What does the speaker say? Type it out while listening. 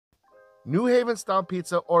New Haven style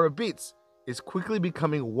pizza, or ah-beetz, is quickly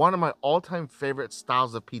becoming one of my all-time favorite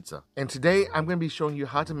styles of pizza. And today I'm going to be showing you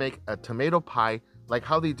how to make a tomato pie like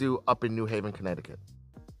how they do up in New Haven, Connecticut.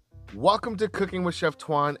 Welcome to Cooking with Chef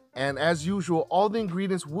Tuan, and as usual, all the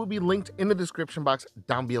ingredients will be linked in the description box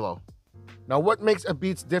down below. Now, what makes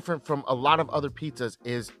ah-beetz different from a lot of other pizzas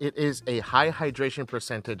is it is a high hydration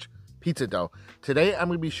percentage pizza dough. Today I'm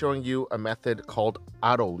going to be showing you a method called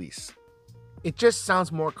Autolyse. It just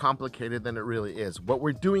sounds more complicated than it really is. What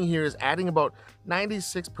we're doing here is adding about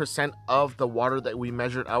 96% of the water that we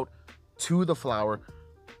measured out to the flour.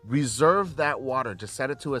 Reserve that water, just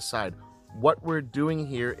set it to a side. What we're doing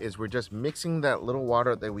here is we're just mixing that little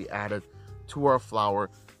water that we added to our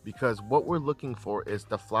flour, because what we're looking for is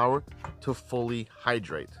the flour to fully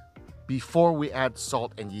hydrate before we add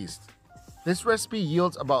salt and yeast. This recipe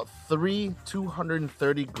yields about 3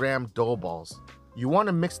 230-gram dough balls. You want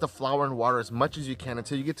to mix the flour and water as much as you can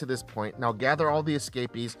until you get to this point. Now gather all the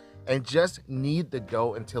escapees and just knead the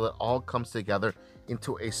dough until it all comes together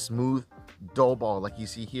into a smooth dough ball like you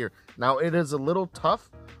see here. Now it is a little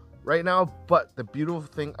tough right now, but the beautiful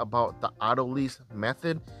thing about the Autolyse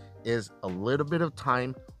method is a little bit of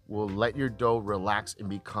time will let your dough relax and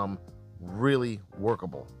become really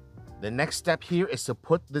workable. The next step here is to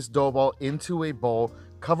put this dough ball into a bowl,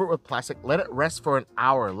 cover it with plastic, let it rest for an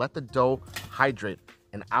hour, let the dough hydrate.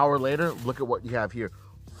 An hour later, look at what you have here.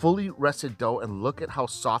 Fully rested dough, and look at how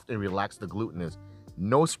soft and relaxed the gluten is.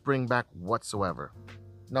 No spring back whatsoever.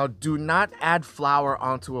 Now, do not add flour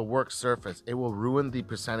onto a work surface. It will ruin the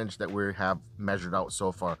percentage that we have measured out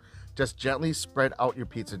so far. Just gently spread out your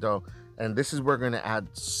pizza dough, and this is where we're gonna add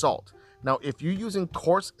salt. Now, if you're using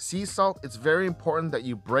coarse sea salt, it's very important that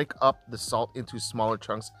you break up the salt into smaller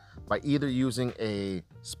chunks by either using a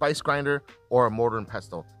spice grinder or a mortar and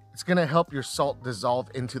pestle. It's gonna help your salt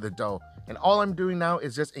dissolve into the dough. And all I'm doing now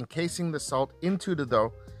is just encasing the salt into the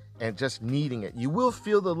dough and just kneading it. You will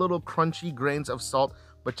feel the little crunchy grains of salt,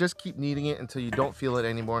 but just keep kneading it until you don't feel it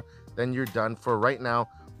anymore. Then you're done. For right now,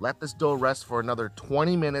 let this dough rest for another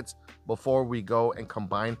 20 minutes before we go and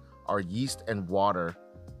combine our yeast and water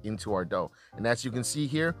into our dough. And as you can see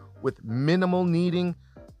here, with minimal kneading,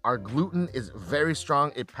 our gluten is very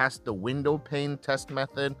strong. It passed the window pane test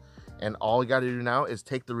method, and all you got to do now is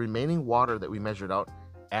take the remaining water that we measured out,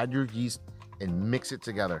 add your yeast, and mix it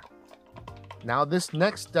together. Now, this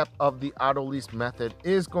next step of the Autolyse method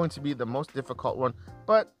is going to be the most difficult one,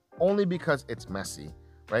 but only because it's messy,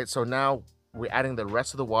 right? So now we're adding the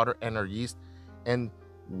rest of the water and our yeast, and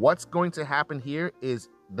what's going to happen here is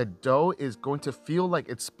the dough is going to feel like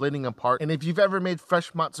it's splitting apart. And if you've ever made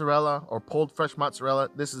fresh mozzarella or pulled fresh mozzarella,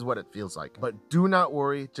 this is what it feels like. But do not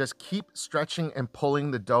worry, just keep stretching and pulling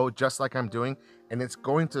the dough just like I'm doing, and it's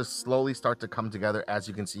going to slowly start to come together, as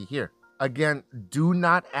you can see here. Again, do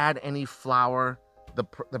not add any flour.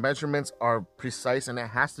 The measurements are precise, and it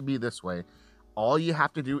has to be this way. All you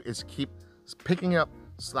have to do is keep picking up,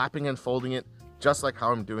 slapping and folding it, just like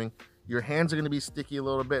how I'm doing. Your hands are going to be sticky a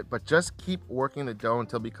little bit, but just keep working the dough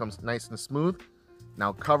until it becomes nice and smooth.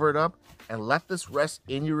 Now cover it up and let this rest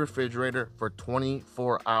in your refrigerator for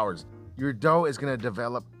 24 hours. Your dough is going to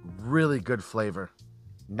develop really good flavor.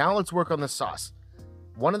 Now let's work on the sauce.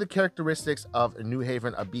 One of the characteristics of New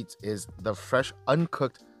Haven ah-beetz is the fresh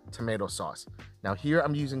uncooked tomato sauce. Now here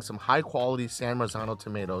I'm using some high quality San Marzano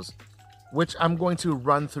tomatoes, which I'm going to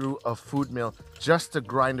run through a food mill just to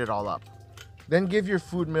grind it all up. Then give your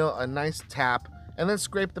food mill a nice tap and then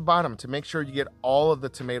scrape the bottom to make sure you get all of the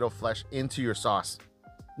tomato flesh into your sauce.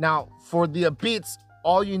 Now for the ah-beetz,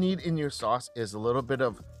 all you need in your sauce is a little bit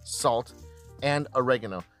of salt and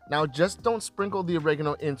oregano. Now just don't sprinkle the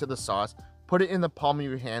oregano into the sauce. Put it in the palm of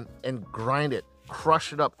your hand and grind it,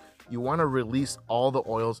 crush it up. You want to release all the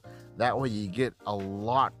oils. That way you get a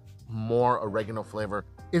lot more oregano flavor.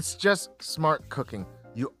 It's just smart cooking.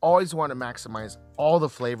 You always want to maximize all the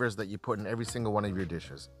flavors that you put in every single one of your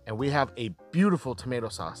dishes. And we have a beautiful tomato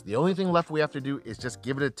sauce. The only thing left we have to do is just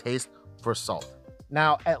give it a taste for salt.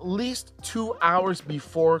 Now, at least 2 hours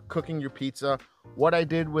before cooking your pizza, what I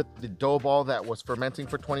did with the dough ball that was fermenting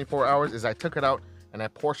for 24 hours is I took it out and I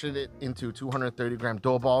portioned it into 230-gram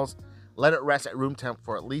dough balls. Let it rest at room temp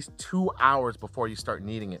for at least 2 hours before you start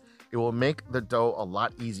kneading it. It will make the dough a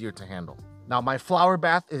lot easier to handle. Now, my flour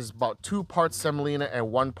bath is about 2 parts semolina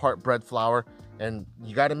and 1 part bread flour, and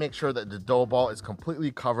you got to make sure that the dough ball is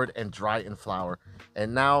completely covered and dry in flour.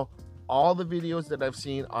 And now, all the videos that I've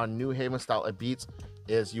seen on New Haven style ah-beetz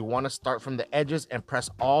is you want to start from the edges and press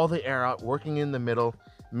all the air out, working in the middle.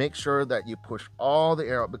 Make sure that you push all the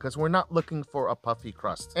air out because we're not looking for a puffy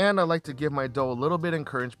crust. And I like to give my dough a little bit of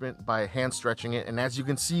encouragement by hand stretching it. And as you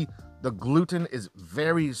can see, The gluten is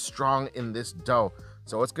very strong in this dough,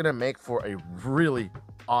 so it's gonna make for a really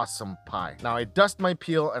awesome pie. Now I dust my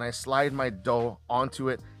peel and I slide my dough onto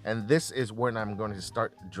it, and this is when I'm going to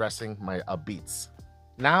start dressing my ah-beetz.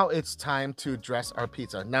 Now it's time to dress our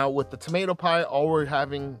pizza. Now with the tomato pie, all we're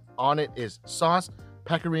having on it is sauce,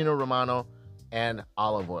 pecorino romano, and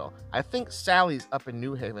olive oil. I think Sally's up in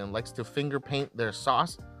New Haven likes to finger paint their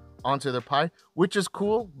sauce onto their pie, which is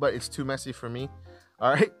cool, but it's too messy for me.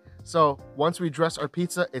 All right, so once we dress our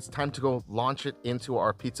pizza, it's time to go launch it into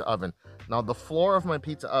our pizza oven. Now the floor of my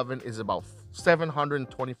pizza oven is about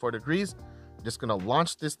 724 degrees. I'm just gonna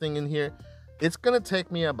launch this thing in here. It's gonna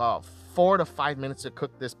take me about 4 to 5 minutes to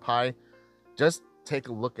cook this pie. Just take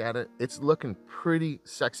a look at it. It's looking pretty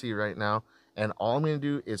sexy right now. And all I'm gonna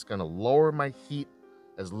do is gonna lower my heat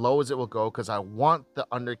as low as it will go because I want the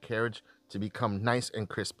undercarriage to become nice and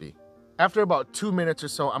crispy. After about 2 minutes or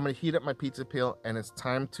so, I'm gonna heat up my pizza peel and it's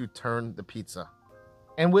time to turn the pizza.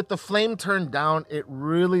 And with the flame turned down, it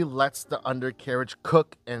really lets the undercarriage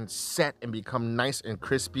cook and set and become nice and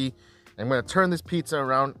crispy. I'm gonna turn this pizza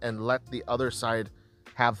around and let the other side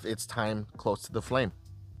have its time close to the flame.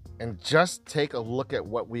 And just take a look at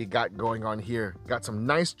what we got going on here. Got some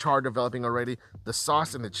nice char developing already. The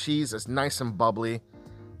sauce and the cheese is nice and bubbly.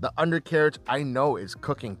 The undercarriage, I know, is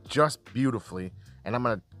cooking just beautifully. And I'm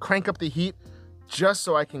gonna crank up the heat just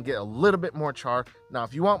so I can get a little bit more char. Now,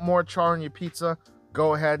 if you want more char in your pizza,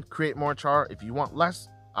 go ahead, create more char. If you want less,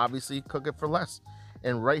 obviously cook it for less.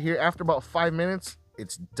 And right here, after about 5 minutes,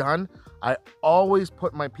 it's done. I always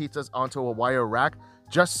put my pizzas onto a wire rack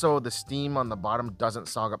just so the steam on the bottom doesn't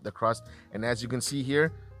sog up the crust. And as you can see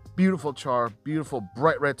here, beautiful char, beautiful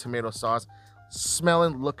bright red tomato sauce,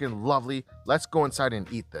 smelling, looking lovely. Let's go inside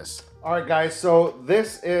and eat this. All right, guys, so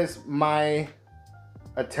this is my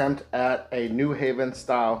attempt at a New Haven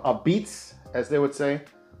style ah-beetz, as they would say.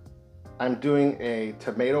 I'm doing a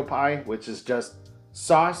tomato pie, which is just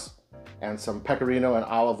sauce and some pecorino and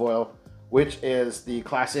olive oil, which is the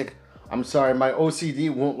classic. I'm sorry, my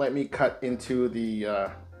OCD won't let me cut into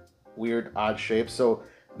the weird odd shape. So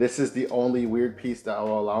this is the only weird piece that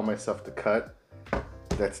I'll allow myself to cut.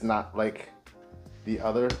 That's not like the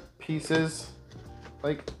other pieces,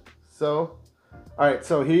 like so. All right,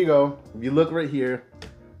 so here you go. If you look right here,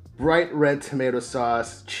 bright red tomato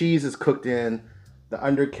sauce, cheese is cooked in, the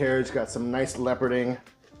undercarriage got some nice leoparding,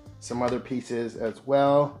 some other pieces as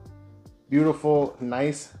well. Beautiful,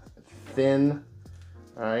 nice, thin,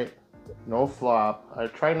 all right, no flop. I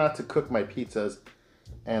try not to cook my pizzas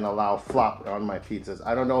and allow flop on my pizzas.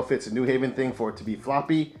 I don't know if it's a New Haven thing for it to be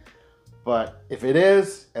floppy, but if it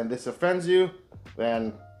is, and this offends you,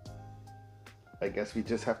 then I guess we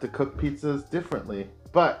just have to cook pizzas differently.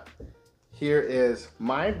 But here is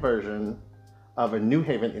my version of a New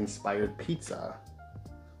Haven inspired pizza,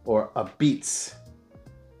 or ah-beetz.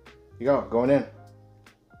 Here you go, going in.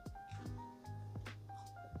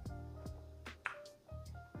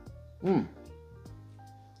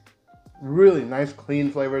 Really nice, clean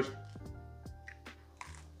flavors.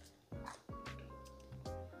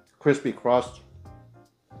 Crispy crust.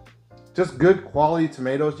 Just good quality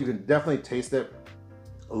tomatoes. You can definitely taste it.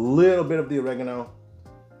 A little bit of the oregano.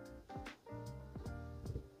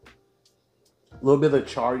 A little bit of the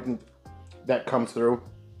char that comes through.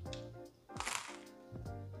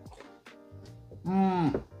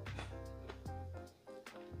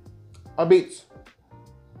 Ah-beetz.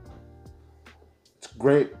 It's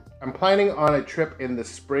great. I'm planning on a trip in the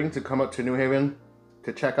spring to come up to New Haven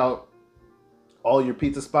to check out all your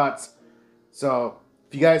pizza spots. So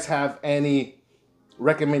if you guys have any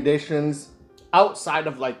recommendations outside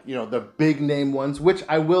of, like, you know, the big name ones, which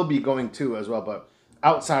I will be going to as well, but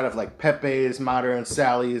outside of like Pepe's, Modern,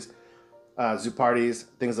 Sally's, Zupardi's,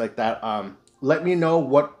 things like that, let me know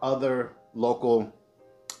what other local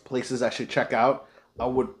places I should check out. I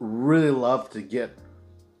would really love to get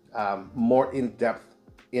more in-depth,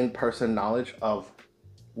 in-person knowledge of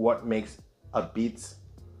what makes ah-beetz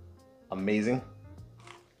amazing.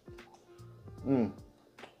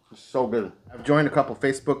 So good. I've joined a couple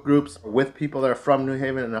Facebook groups with people that are from New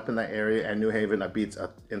Haven and up in that area, and New Haven ah-beetz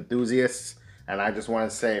enthusiasts. And I just want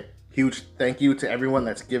to say huge thank you to everyone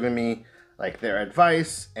that's given me like their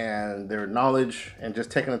advice and their knowledge and just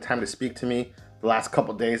taking the time to speak to me. The last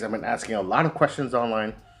couple days I've been asking a lot of questions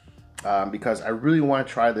online because I really want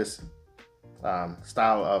to try this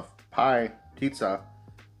style of pie, pizza,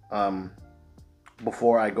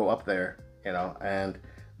 before I go up there, you know. And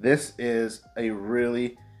this is a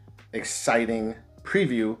really exciting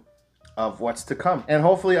preview of what's to come. And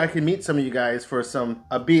hopefully I can meet some of you guys for some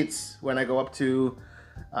ah-beetz when I go up to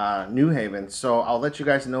New Haven. So I'll let you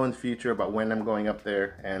guys know in the future about when I'm going up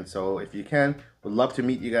there. And so if you can, would love to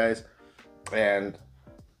meet you guys and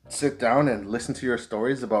sit down and listen to your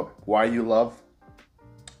stories about why you love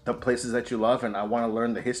the places that you love, and I want to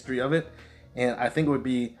learn the history of it. And I think it would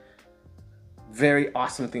be very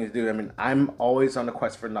awesome thing to do. I mean, I'm always on the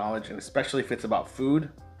quest for knowledge, and especially if it's about food,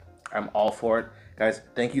 I'm all for it. Guys,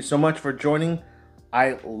 thank you so much for joining.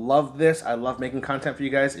 I love this. I love making content for you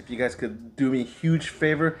guys. If you guys could do me a huge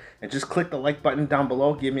favor and just click the like button down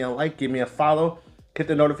below, give me a like, give me a follow, hit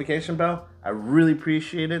the notification bell. I really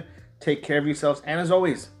appreciate it. Take care of yourselves, and as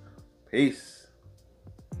always, peace.